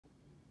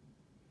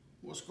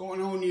What's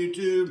going on,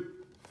 YouTube?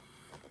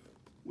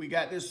 We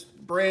got this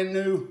brand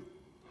new,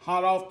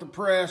 hot off the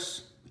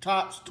press,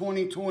 Topps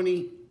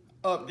 2020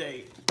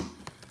 update.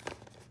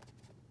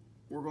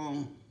 We're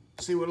going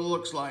to see what it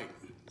looks like.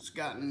 It's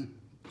gotten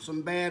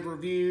some bad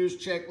reviews,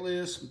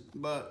 checklists,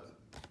 but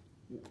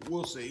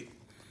we'll see.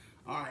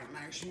 All right,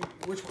 Max,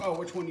 which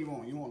one you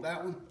want? You want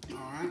that one? All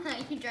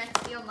right. You tried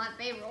to steal my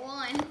favorite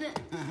one.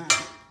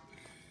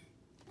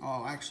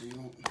 Oh, actually,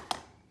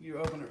 you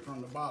open it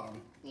from the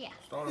bottom. Yeah.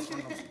 Start it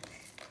from the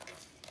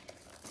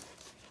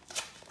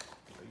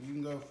So you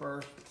can go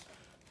first.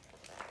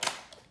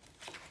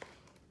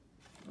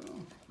 Well,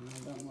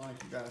 it doesn't look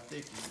like you got a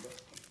thickie, but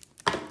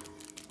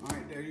all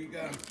right, there you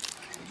go.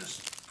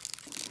 Just,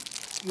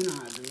 you know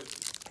how to do it.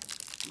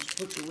 Just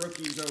put your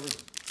rookies over.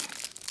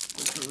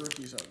 Put your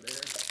rookies up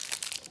there.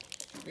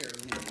 Here,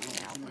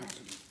 I'll match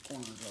the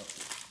corners up.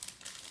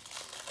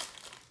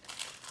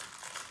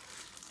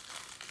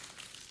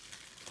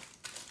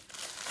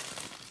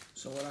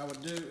 So what I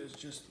would do is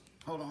just,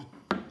 hold on,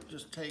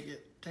 just take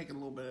it a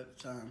little bit at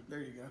a time. There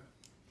you go.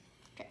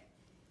 Okay.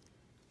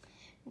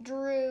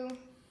 Drew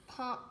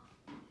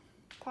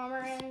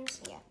Pomeranz,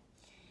 yeah.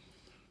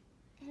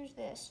 Who's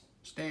this?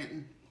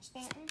 Stanton.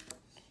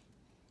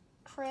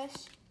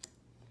 Chris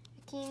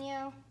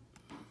Aquino.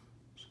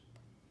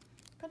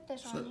 Put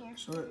this on here.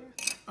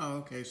 Oh,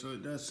 okay, so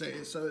it does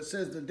say, so it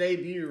says the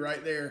debut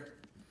right there.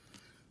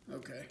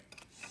 Okay.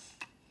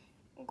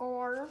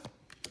 Gore.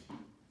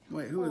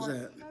 Wait, who is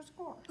that? That's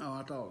Gore. Oh,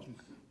 I thought it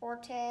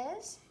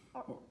Ortiz.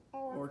 was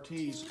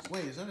Ortiz.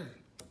 Wait, is that a...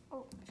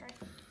 Oh, sorry.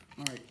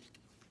 All right,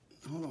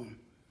 hold on.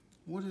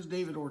 What is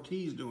David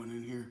Ortiz doing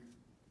in here?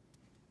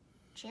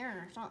 Cheering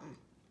or something.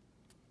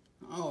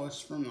 Oh, it's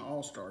from the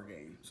All-Star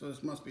game. So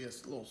this must be a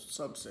little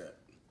subset.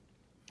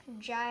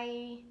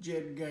 Jed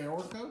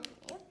Gaorco?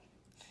 Yep.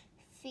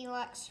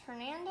 Felix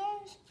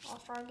Hernandez,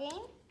 All-Star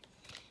game.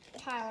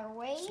 Tyler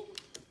Wade.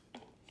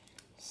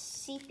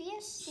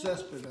 Cespedes.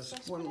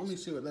 Well, let me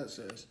see what that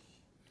says.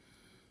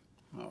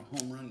 Oh,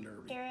 home run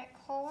derby. Derek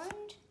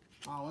Holland.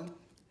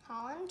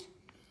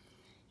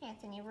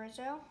 Anthony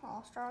Rizzo,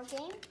 All-Star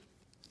game.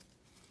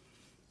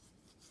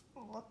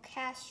 Luke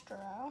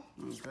Castro.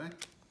 Okay.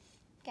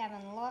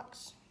 Gavin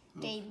Lux,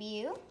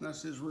 debut.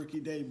 That's his rookie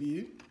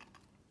debut.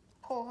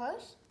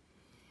 Pujols.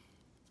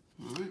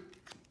 All right.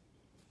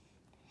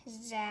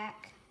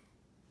 Zach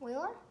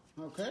Wheeler.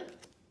 Okay.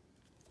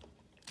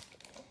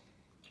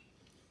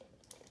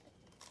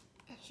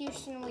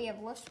 Houston, we have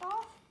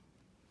Listoff.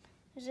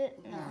 Is it?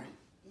 No. All right.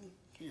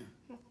 Yeah.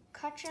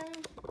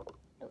 McCutcheon.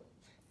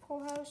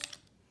 Pujols.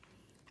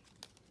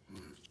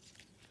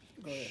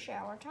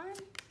 Shower time.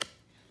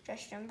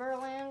 Justin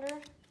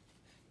Verlander.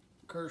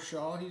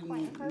 Kershaw, he's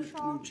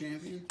new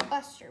champion.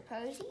 Buster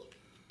Posey.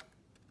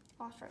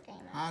 All-Star game.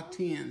 High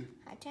 10.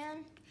 High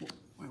 10.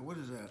 Wait, what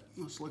is that?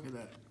 Let's look at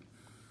that.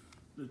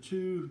 The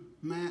two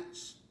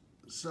Mats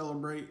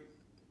celebrate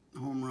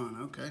home run.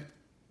 Okay.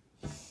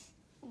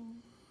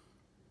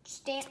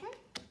 Stanton,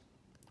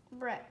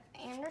 Brett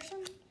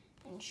Anderson,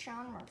 and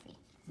Sean Murphy.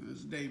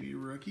 That's debut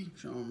rookie,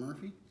 Sean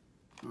Murphy.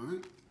 All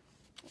right.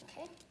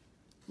 Okay.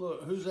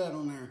 Look, who's that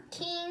on there?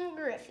 King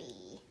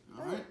Griffey.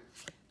 All right.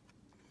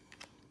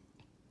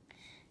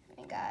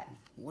 We got.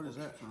 What is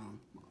that from?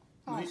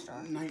 All-Star.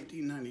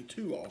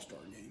 1992 All-Star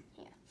game.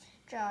 Yeah.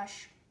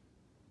 Josh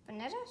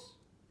Benettes?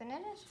 Yeah.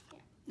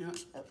 Yeah.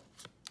 Oh.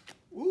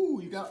 Ooh,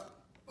 you got.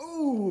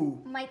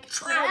 Ooh. Mike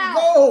Trout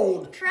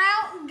Gold.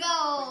 Trout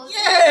Gold.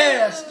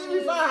 Yes. Give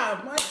me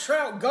 5. Mike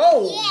Trout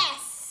Gold.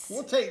 Yes.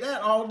 We'll take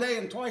that all day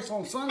and twice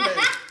on Sunday.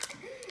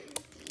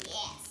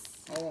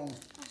 Yes. Hold on.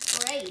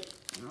 That's great.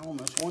 I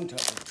almost one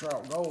touch of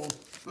Trout Gold.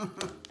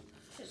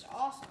 This is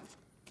awesome.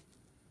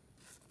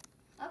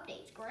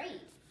 Update's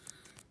great.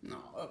 No,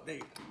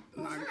 update.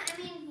 Well,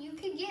 I mean, you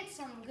could get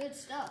some good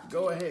stuff.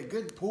 Go ahead.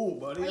 Good pull,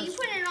 buddy. Are you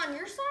putting it on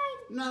your side?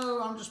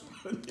 No, I'm just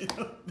putting it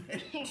up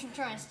there. You're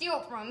trying to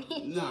steal it from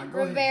me. No, go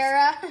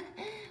Rivera,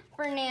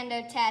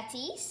 Fernando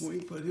Tatis. We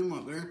put him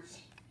up there.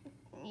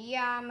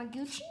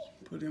 Yamaguchi.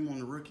 Put him on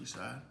the rookie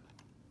side.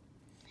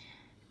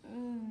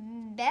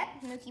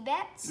 Mookie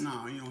Betts.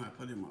 No, you don't have to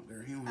put him up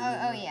there. He don't Oh,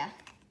 have yeah.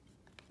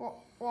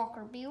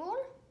 Walker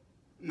Buehler.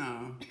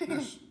 No,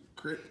 that's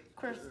Chris,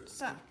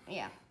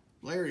 yeah.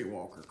 Larry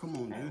Walker. Come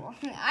on, dude.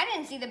 I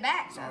didn't see the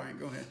back, so. All right,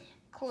 go ahead.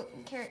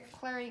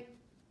 Clary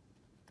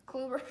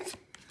Kluber.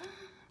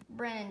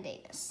 Brennan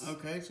Davis.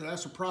 Okay, so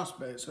that's a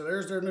prospect. So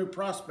there's their new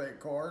prospect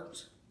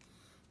cards.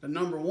 The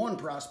 #1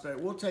 prospect.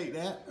 We'll take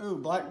that. Ooh,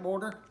 black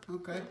border.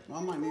 Okay. Well,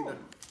 I might need to.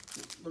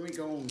 Let me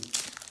go and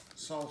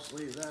soft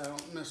sleeve that. I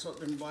don't mess up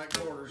them black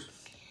borders.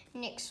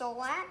 Nick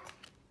Solak.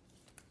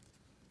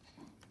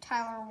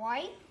 Tyler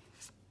White.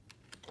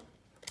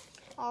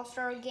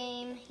 All-Star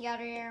game,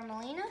 Yadier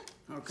Molina.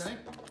 Okay.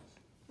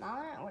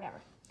 Molina,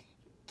 whatever.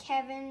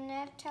 Kevin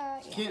Netta.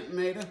 Yeah. Kent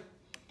Maeda.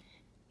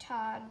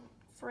 Todd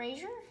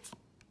Frazier.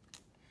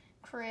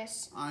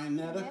 Chris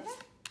Iannetta.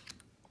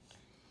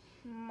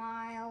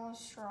 Miles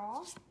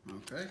Straw.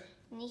 Okay.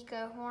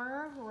 Nico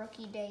Horner,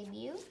 rookie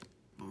debut.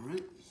 All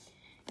right.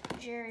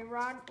 Jerry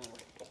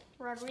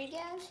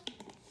Rodriguez,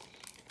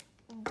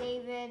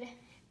 David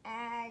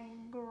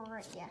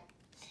Agria.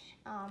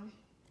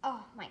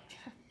 Mike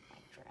Trout.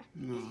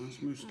 No, that's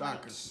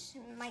Moustakas.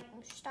 Mike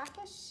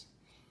Moustakas,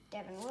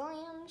 Devin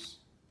Williams.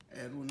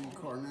 Edwin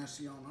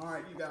Encarnacion. All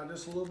right, you got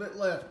just a little bit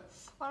left.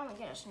 Why don't we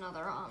get us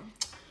another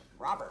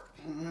Robert?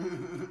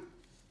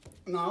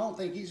 No, I don't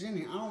think he's in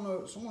here. I don't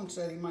know. Someone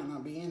said he might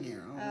not be in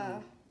here. I don't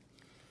know.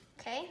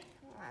 Okay,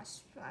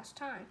 last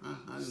time.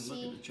 I didn't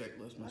look at the checklist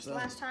That's the myself.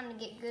 last time to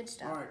get good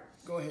stuff. All right,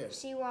 go ahead.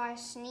 C.Y.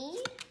 Sneed,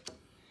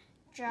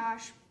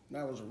 Josh.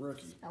 That was a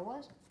rookie. That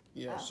was.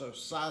 Yeah, Oh. so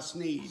Cy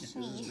Sneed. is his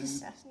name.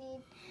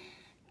 Sneed,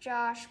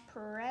 Josh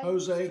Perez.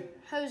 Jose.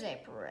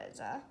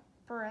 Pereza.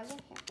 Yeah.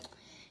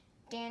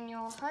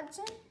 Daniel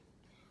Hudson,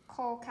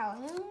 Cole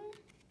Calhoun,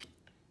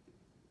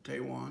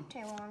 Taiwan.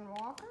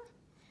 Walker,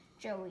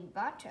 Joey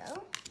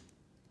Votto.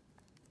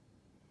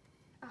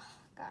 Oh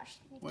gosh,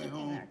 you Wait, keep hold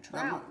getting on. their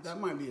Trout. That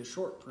might be a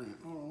short print.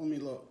 Hold on, let me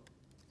look.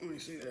 Let me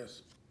see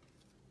this.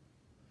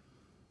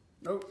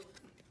 Nope.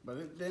 But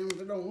it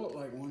don't look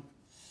like one.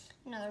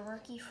 Another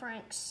rookie,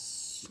 Frank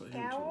Put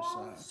him to the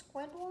side.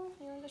 Squidwell.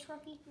 You know this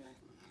rookie? No.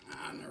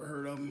 I never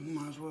heard of him.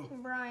 Might as well.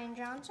 Brian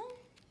Johnson,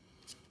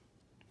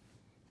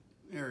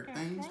 Eric Eric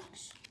Thames.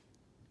 Thanks,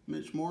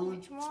 Mitch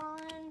Moreland.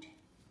 Moreland,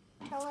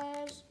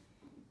 Tellez,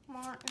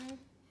 Martin,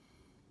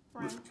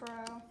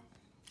 Renfro,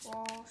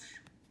 Walsh,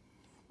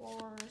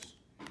 Flores,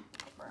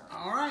 Cabrera.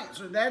 All right,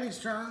 so Daddy's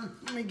turn.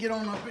 Let me get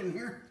on up in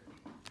here.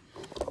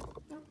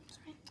 Nope,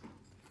 sorry.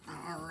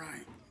 All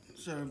right.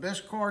 So the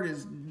best card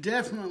is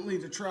definitely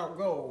the Trout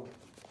Gold.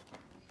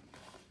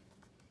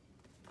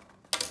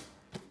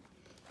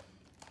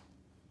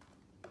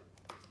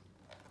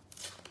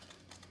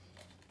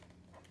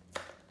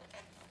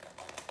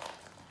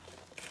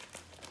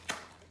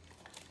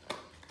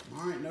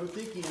 All right, no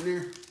thicky in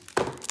there.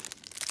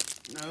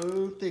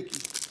 No thicky.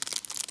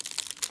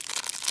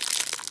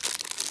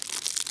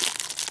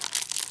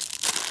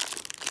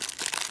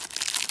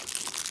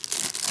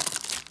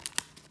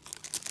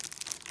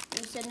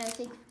 You said no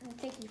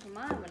thicky for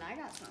mine, but I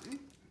got something.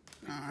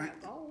 All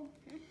right. Gold.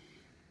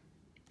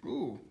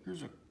 Ooh,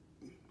 there's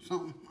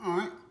something. All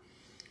right.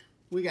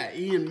 We got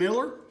Ian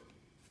Miller,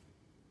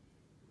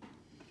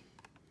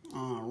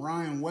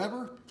 Ryan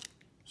Weber,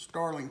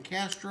 Starlin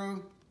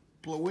Castro,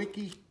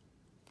 Plawicki,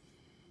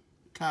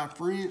 Ty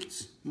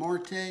France,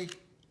 Marte,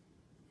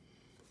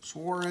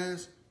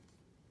 Suarez,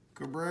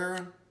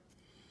 Cabrera,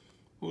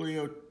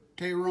 Julio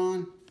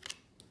Teheran,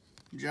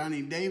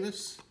 Johnny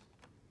Davis,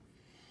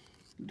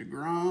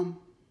 DeGrom.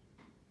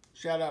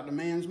 Shout out to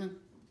Mansman.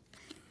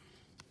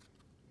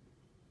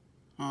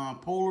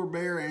 Polar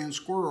Bear and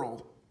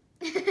Squirrel.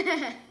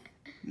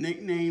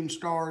 Nickname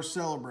Stars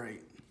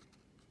Celebrate.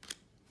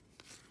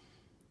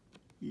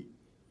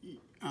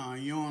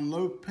 Yohan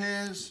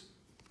Lopez.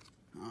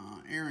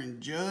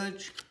 Aaron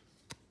Judge.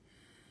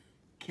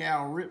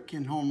 Cal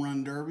Ripken Home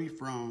Run Derby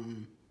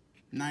from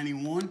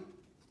 91.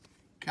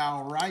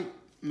 Kyle Wright.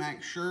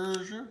 Max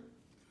Scherzer.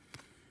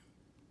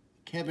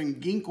 Kevin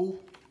Ginkel.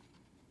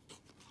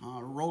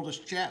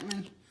 Roldis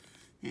Chapman.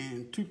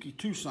 And Tuki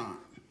Toussaint.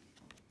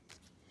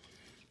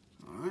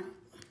 All right.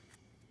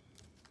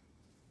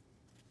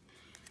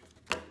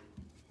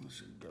 Let's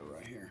just go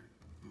right here.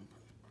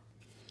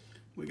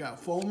 We got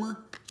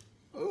Fulmer.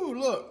 Oh,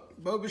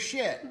 look, Bo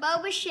Bichette.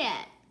 Bo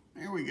Bichette.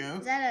 There we go.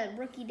 Is that a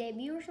rookie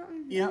debut or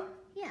something? Yep.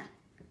 Yeah.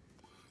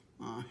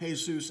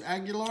 Jesus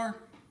Aguilar.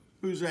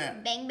 Who's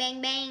that? Bang,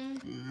 bang,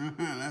 bang.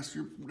 That's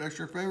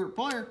your favorite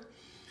player.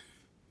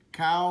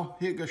 Kyle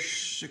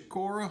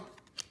Higashikora,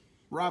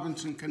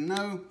 Robinson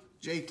Cano,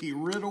 JT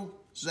Riddle,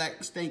 Zach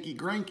Stanky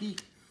Greinke,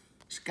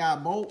 Sky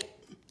Bolt,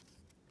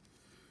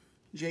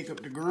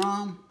 Jacob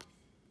DeGrom,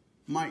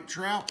 Mike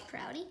Trout,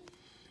 Trouty.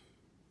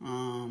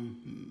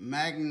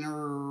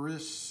 Magner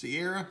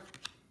Sierra,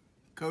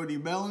 Cody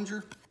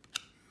Bellinger,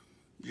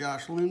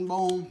 Josh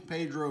Lindbaum,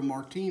 Pedro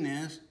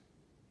Martinez,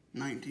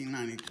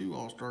 1992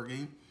 All-Star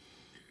Game.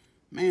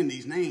 Man,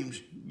 these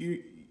names.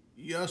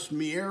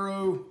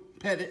 Yusmiero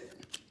Pettit,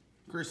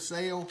 Chris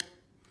Sale,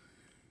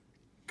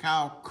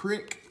 Kyle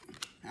Crick,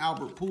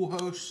 Albert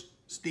Pujols,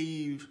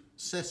 Steve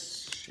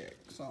Cishek,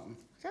 something.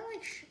 Is that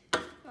like, I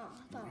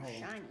thought it was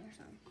shiny or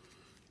something.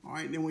 All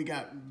right, then we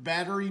got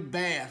Battery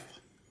Bath.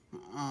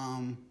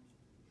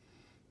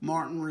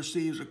 Martin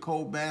receives a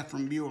cold bath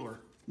from Bueller.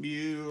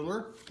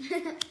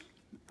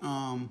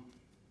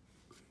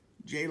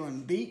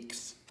 Jalen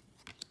Beeks.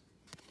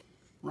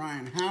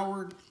 Ryan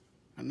Howard.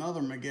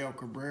 Another Miguel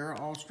Cabrera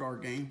All-Star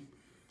Game.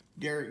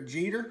 Derek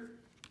Jeter.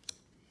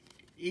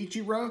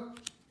 Ichiro.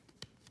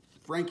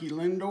 Frankie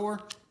Lindor.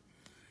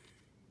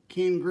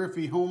 Ken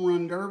Griffey Home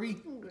Run Derby.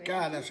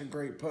 God, that's a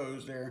great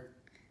pose there.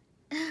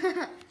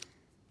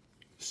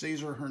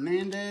 Cesar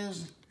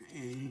Hernandez.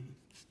 And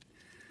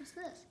What's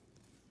this?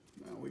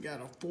 we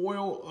got a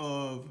foil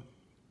of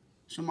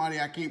somebody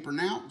I can't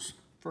pronounce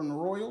from the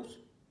Royals.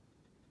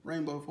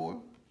 Rainbow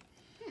foil.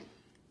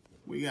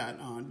 We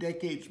got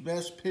Decade's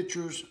Best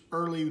Pitchers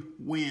Early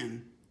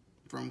Win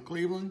from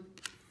Cleveland.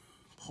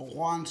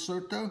 Juan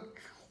Soto.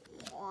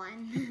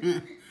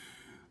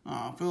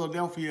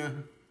 Philadelphia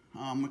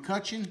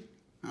McCutcheon,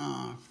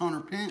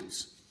 Hunter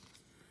Pence,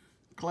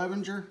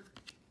 Clevenger,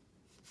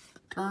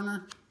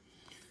 Turner,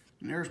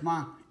 and there's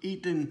my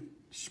Ethan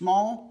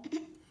Small.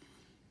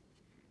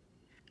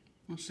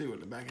 Let's see what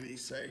the back of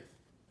these say.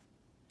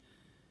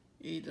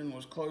 Ethan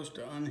was close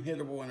to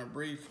unhittable in a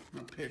brief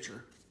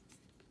pitcher.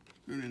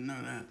 Who didn't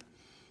know that?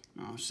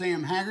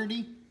 Sam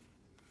Haggerty,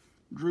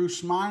 Drew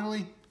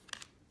Smiley,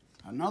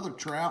 another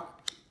Trout.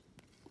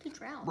 Two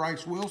Trout.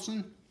 Bryce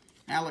Wilson,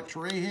 Alex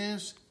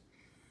Reyes,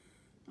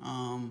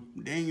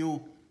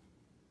 Daniel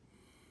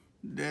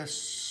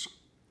Descalso,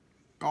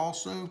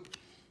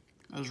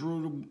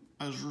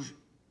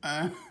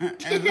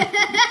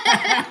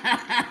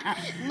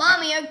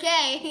 Mommy,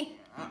 okay.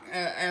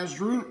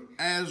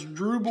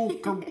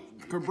 Asdrubal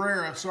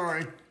Cabrera,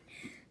 sorry,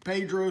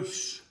 Pedro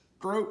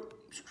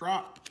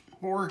Strop,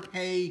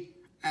 Jorge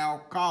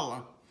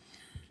Alcala.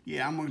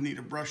 Yeah, I'm gonna need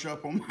to brush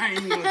up on my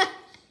English.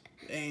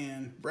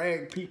 And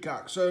Bragg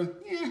Peacock. So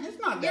yeah, it's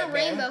not that Your bad.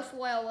 rainbow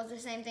foil was the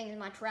same thing as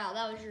my Trout.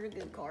 That was your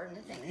good card in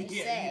the thing they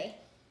say.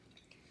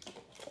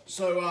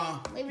 So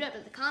leave it up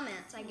to the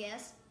comments, I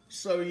guess.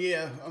 So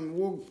yeah,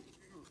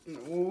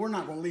 we're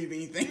not gonna leave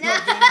anything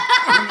up.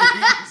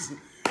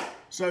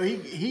 So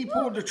he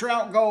pulled the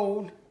Trout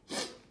Gold,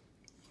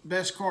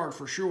 best card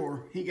for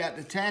sure. He got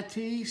the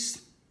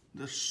Tatis,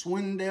 the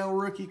Swindell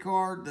rookie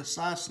card, the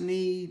Cy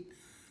Snead,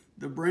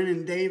 the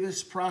Brennan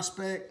Davis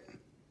prospect,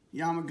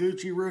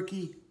 Yamaguchi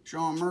rookie,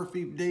 Sean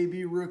Murphy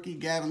debut rookie,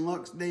 Gavin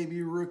Lux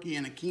debut rookie,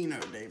 and Aquino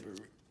debut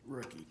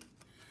rookie.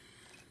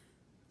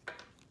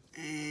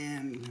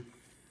 And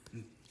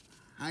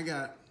I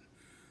got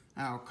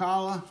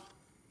Alcala,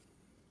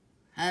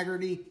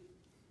 Haggerty,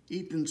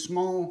 Ethan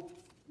Small,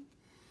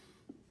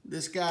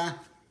 this guy,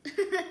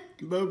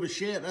 Bo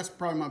Bichette, that's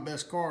probably my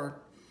best card,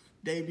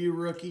 debut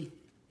rookie,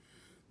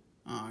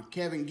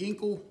 Kevin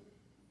Ginkel,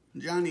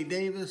 Johnny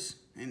Davis,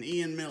 and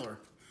Ian Miller.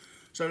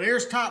 So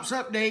there's Topps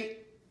update.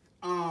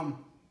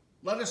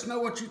 Let us know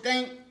what you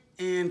think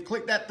and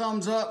click that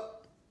thumbs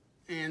up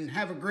and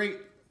have a great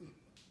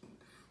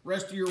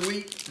rest of your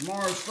week.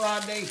 Tomorrow's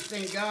Friday,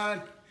 thank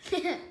God.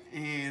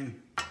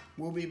 And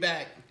we'll be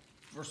back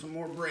for some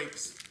more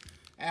breaks.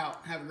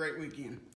 Out. Have a great weekend.